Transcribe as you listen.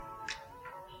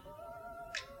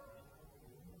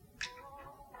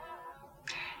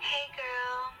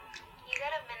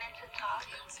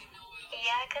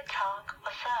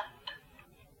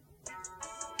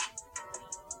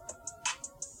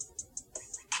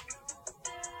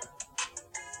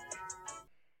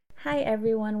Hi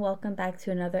everyone, welcome back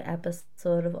to another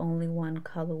episode of Only One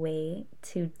Call Away.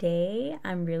 Today,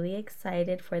 I'm really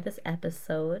excited for this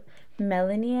episode.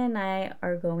 Melanie and I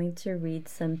are going to read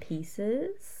some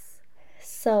pieces.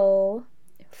 So,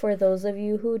 for those of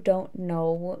you who don't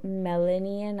know,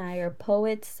 Melanie and I are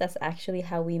poets. That's actually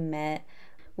how we met.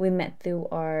 We met through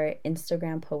our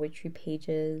Instagram poetry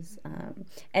pages.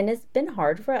 And it's been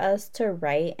hard for us to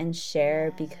write and share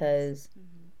Yes. because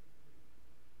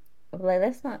like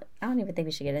let's not I don't even think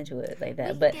we should get into it like We that,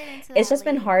 can but get into it's that just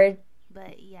been later. hard.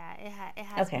 But yeah, it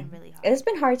has Okay, been really it's hard.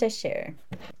 been hard to share.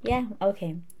 Yeah,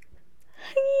 okay.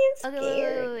 I'm Okay, wait, wait,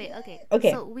 scared. wait, wait. Okay.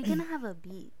 Okay. So we're gonna have a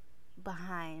beat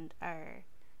behind our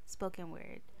spoken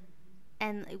word.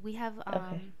 And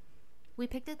Okay. we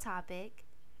picked a topic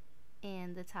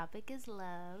and the topic is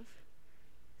love.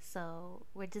 So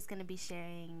we're just gonna be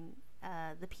sharing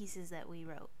the pieces that we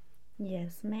wrote.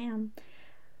 Yes, ma'am.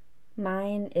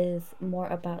 Mine is more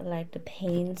about like the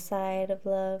pain side of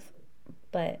love,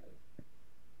 but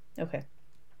okay.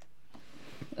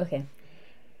 Okay.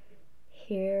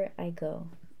 Here I go.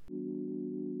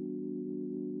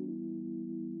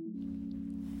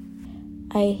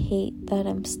 I hate that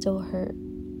I'm still hurt.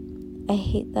 I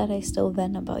hate that I still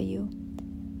vent about you.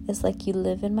 It's like you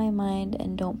live in my mind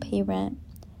and don't pay rent.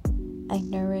 I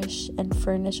nourish and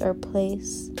furnish our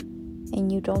place,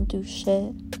 and you don't do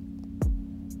shit.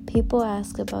 People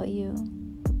ask about you,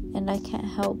 and I can't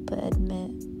help but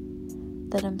admit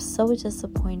that I'm so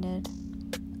disappointed.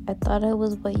 I thought I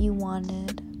was what you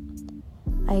wanted.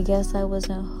 I guess I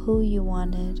wasn't who you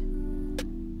wanted.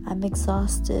 I'm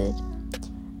exhausted.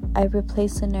 I replay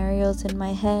scenarios in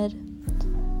my head,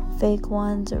 fake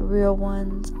ones, real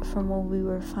ones from when we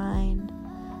were fine.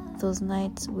 Those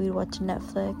nights we'd watch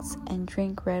Netflix and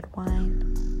drink red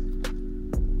wine.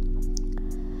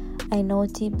 I know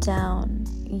deep down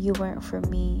you weren't for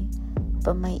me,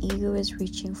 but my ego is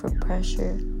reaching for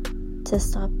pressure to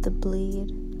stop the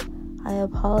bleed. I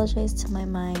apologize to my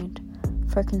mind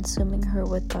for consuming her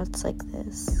with thoughts like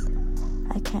this.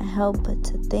 I can't help but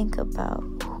to think about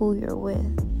who you're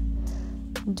with.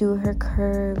 Do her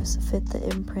curves fit the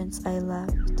imprints I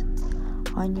left?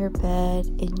 On your bed,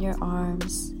 in your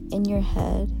arms, in your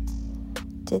head?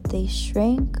 Did they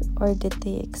shrink or did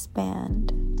they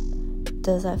expand?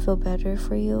 Does that feel better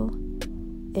for you?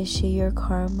 Is she your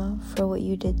karma for what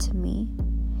you did to me?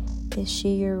 Is she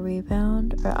your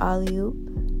rebound or alley-oop?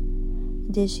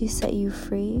 Did she set you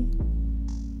free?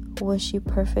 Was she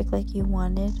perfect like you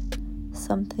wanted?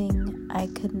 Something I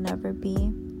could never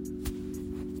be?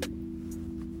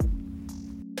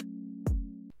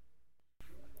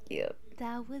 Yep,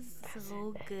 That was that's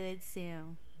so it. good,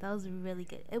 Sam. That was really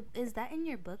good. Is that in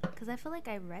your book? Because I feel like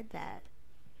I read that.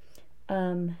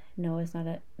 No, it's not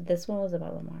a. This one was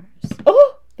about Lamar's.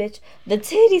 Oh, bitch, the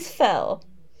titties fell.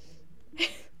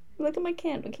 Look at my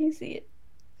candle. Can you see it?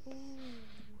 Ooh.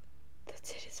 The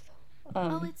titties fell.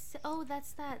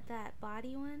 That's that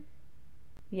body one.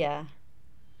 Yeah.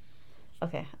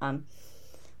 Okay.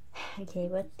 Okay.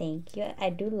 Well, thank you. I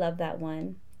do love that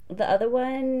one. The other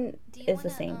one Do you is the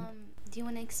wanna same.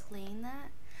 explain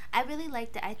that? I really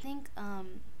liked it. I think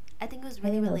it was I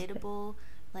really think that was good. relatable.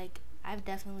 Like I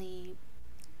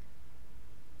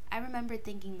remember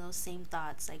thinking those same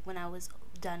thoughts like when I was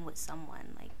done with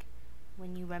someone, like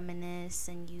when you reminisce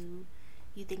and you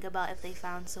think about if they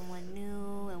found someone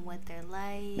new and what they're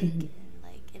like Mhm. and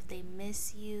like if they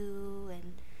miss you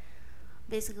and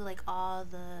basically like all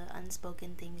the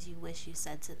unspoken things you wish you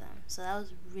said to them. So that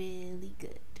was really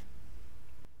good.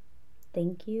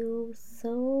 Thank you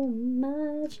so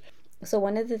much. So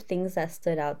one of the things that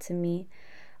stood out to me,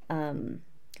 um,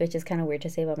 which is kind of weird to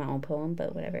say about my own poem, but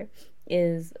Mm-hmm. whatever,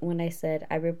 is when I said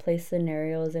I replaced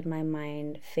scenarios in my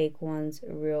mind, fake ones,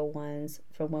 real ones,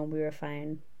 from when we were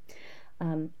fine.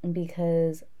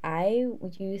 Because I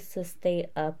used to stay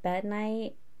up at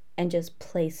night and just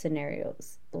play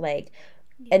scenarios. Like,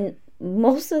 Yeah. and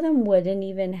most of them wouldn't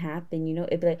even happen, you know?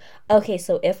 It'd be like, okay,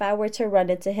 so if I were to run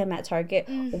into him at Target,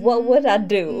 what would I Mm-hmm.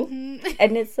 do? Mm-hmm.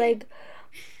 And it's like,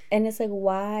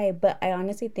 why? But I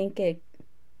honestly think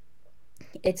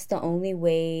it's the only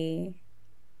way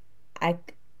I,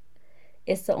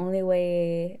 it's the only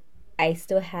way I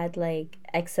still had like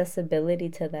accessibility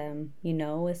to them, you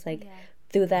know? It's like Yeah.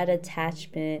 through that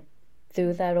attachment,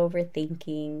 through that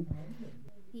overthinking.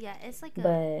 Yeah, it's like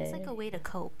But a way to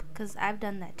cope cuz I've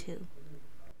done that too.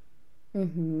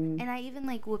 mhm. And I even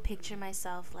like would picture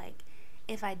myself like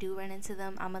if I do run into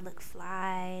them, I'm gonna look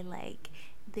fly, like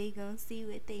they gonna see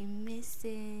what they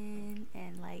missing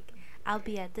and like I'll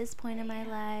be at this point in my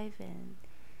life and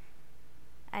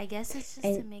I guess it's just to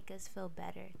And make us feel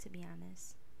better, to be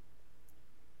honest.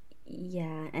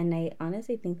 Yeah, and I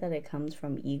honestly think that it comes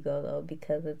from ego though,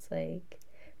 because it's like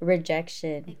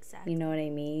rejection. You know Exactly. what I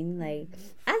mean? Like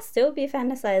Mm-hmm. I still be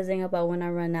fantasizing about when I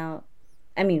run out.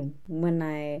 I mean, when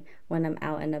I'm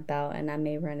out and about and I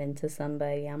may run into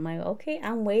somebody, I'm like, okay,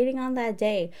 I'm waiting on that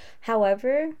day.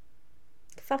 However,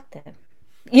 fuck them.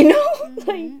 You know? Mm-hmm.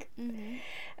 Like Mm-hmm.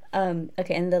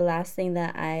 okay, and the last thing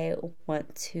that I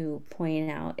want to point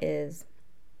out is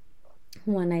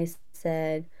when I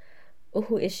said,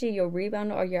 "Oh, is she your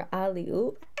rebounder or your alley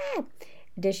oop?" Ah!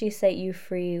 Did she set you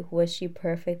free? Was she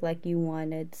perfect like you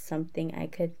wanted? Something I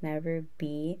could never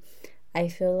be. I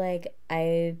feel like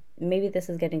I maybe this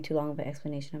is getting too long of an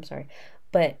explanation. I'm sorry,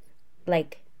 but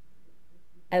like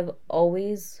I've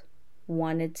always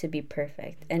wanted to be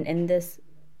perfect, and in this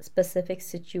specific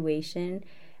situation,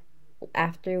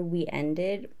 after we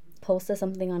ended, posted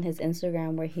something on his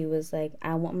Instagram where he was like,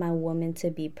 I want my woman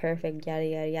to be perfect, yada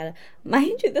yada yada.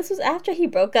 Mind you, this was after he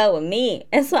broke up with me.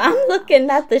 And so I'm looking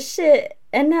Ouch. at the shit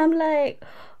and I'm like,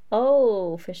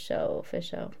 oh, for sure, for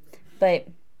sure. But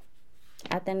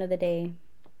at the end of the day,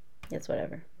 it's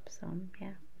whatever. So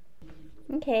yeah.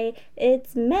 Okay,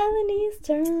 it's Melanie's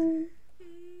turn.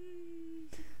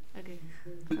 Okay,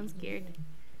 I'm scared.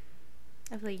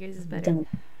 I feel like yours is better. Don't.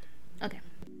 Okay.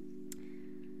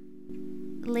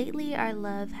 Lately, our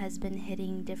love has been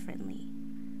hitting differently.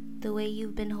 The way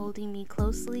you've been holding me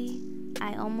closely,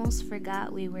 I almost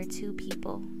forgot we were two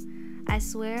people. I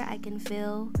swear I can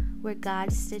feel where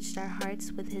God stitched our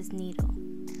hearts with his needle.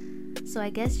 So I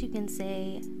guess you can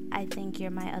say, I think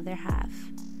you're my other half.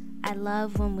 I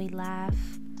love when we laugh.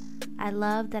 I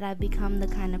love that I've become the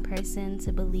kind of person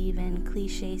to believe in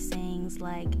cliche sayings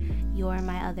like, you're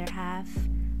my other half.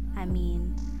 I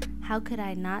mean, how could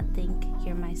I not think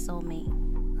you're my soulmate?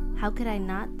 How could I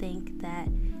not think that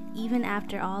even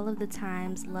after all of the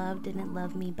times love didn't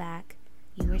love me back,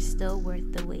 you were still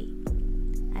worth the wait?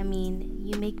 I mean,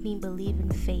 you make me believe in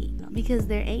fate because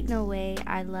there ain't no way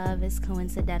our love is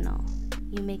coincidental.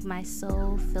 You make my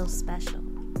soul feel special.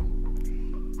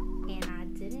 And I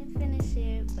didn't finish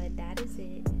it, but that is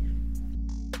it.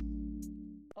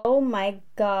 Oh my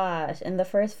gosh. In the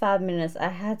first 5 minutes, I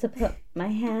had to put my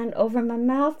hand over my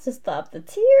mouth to stop the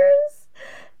tears.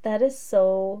 That is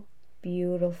so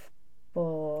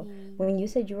beautiful. When you Thank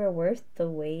said you were worth the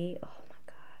wait, oh my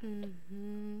God. you.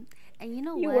 Hmm. And you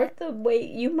know You what? worth the wait.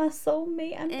 You my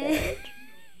soulmate. I'm dead.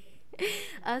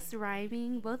 Us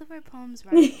rhyming, both of our poems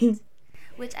rhymed,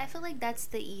 which I feel like that's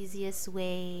the easiest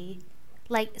way.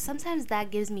 Like sometimes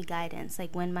that gives me guidance,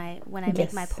 like when I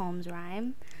make my Yes, poems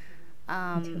rhyme.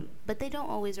 me too. But they don't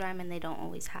always rhyme and they don't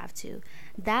always have to.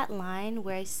 That line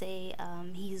where I say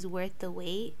he's worth the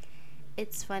wait,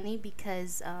 it's funny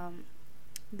because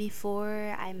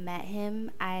before I met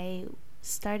him, I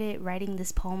started writing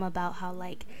this poem about how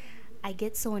like I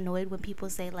get so annoyed when people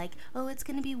say like, "Oh, it's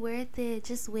going to be worth it.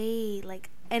 Just wait." Like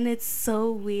and it's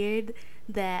so weird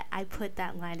that I put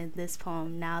that line in this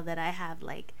poem now that I have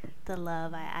like the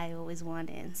love I always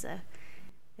wanted. So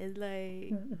it's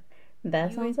like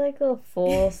That you sounds would like a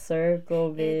full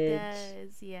circle, it bitch.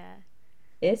 does, yeah.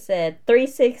 It said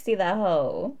 360 that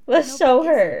hoe. Let's No, but show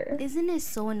her. isn't it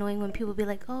so annoying when people be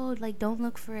like, "Oh, like don't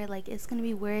look for it. Like it's gonna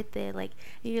be worth it." Like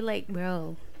you're like,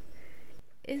 bro,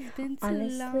 it's been too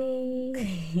long.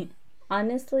 Honestly,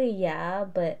 honestly, yeah,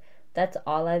 but that's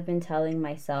all I've been telling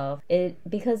myself. It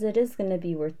because it is gonna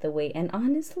be worth the wait. And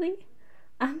honestly,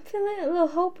 I'm feeling a little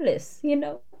hopeless, you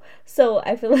know? So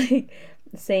I feel like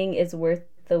saying it's worth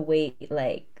the wait,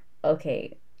 like,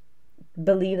 okay,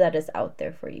 believe that it's out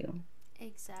there for you.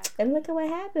 And Exactly. look at what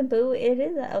happened, boo. It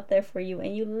is out there for you,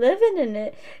 and you living in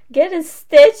it, getting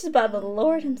stitched by the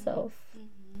Lord Mhm. Himself.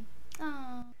 Mhm.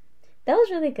 Oh, That was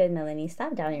really good, Melanie.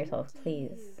 Stop down thank yourself, you.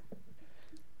 please.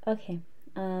 Okay.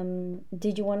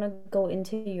 Did you want to go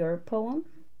into your poem?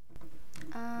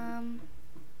 Um,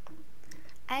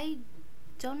 I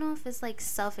don't know if it's like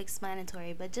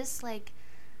self-explanatory, but just like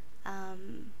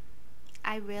um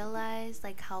I realized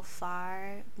like how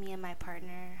far me and my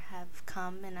partner have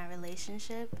come in our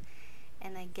relationship,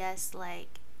 and I guess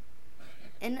like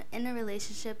in a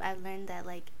relationship I've learned that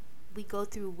like we go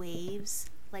through waves.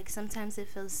 Like sometimes it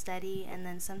feels steady and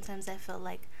then sometimes I feel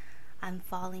like I'm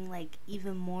falling like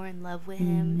even more in love with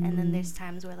him, and then Mm, there's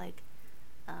times where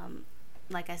um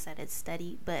like I said it's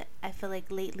steady, but I feel like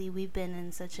lately we've been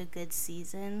in such a good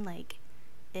season. Like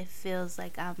it feels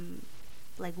like I'm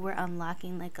like we're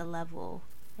unlocking like a level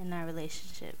in our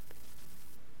relationship.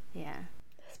 Yeah.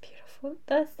 that's beautiful.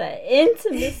 That's that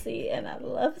intimacy, and I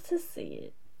love to see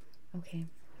it. Okay.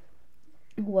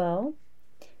 Well,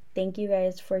 thank you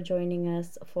guys for joining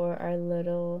us for our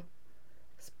little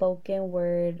spoken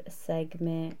word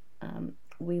segment.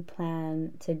 we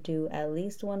plan to do at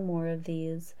least one more of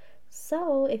these.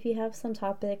 So if you have some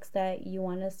topics that you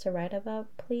want us to write about,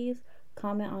 please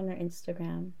comment on our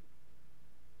Instagram.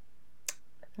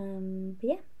 But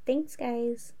yeah, thanks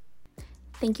guys.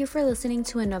 Thank you for listening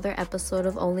to another episode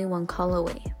of Only One Call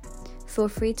Away. Feel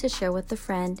free to share with a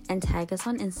friend and tag us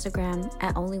on Instagram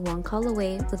at Only One Call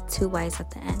Away with 2 Y's at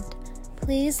the end.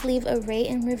 Please leave a rate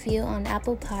and review on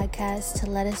Apple Podcasts to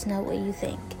let us know what you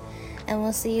think. And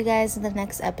we'll see you guys in the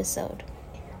next episode.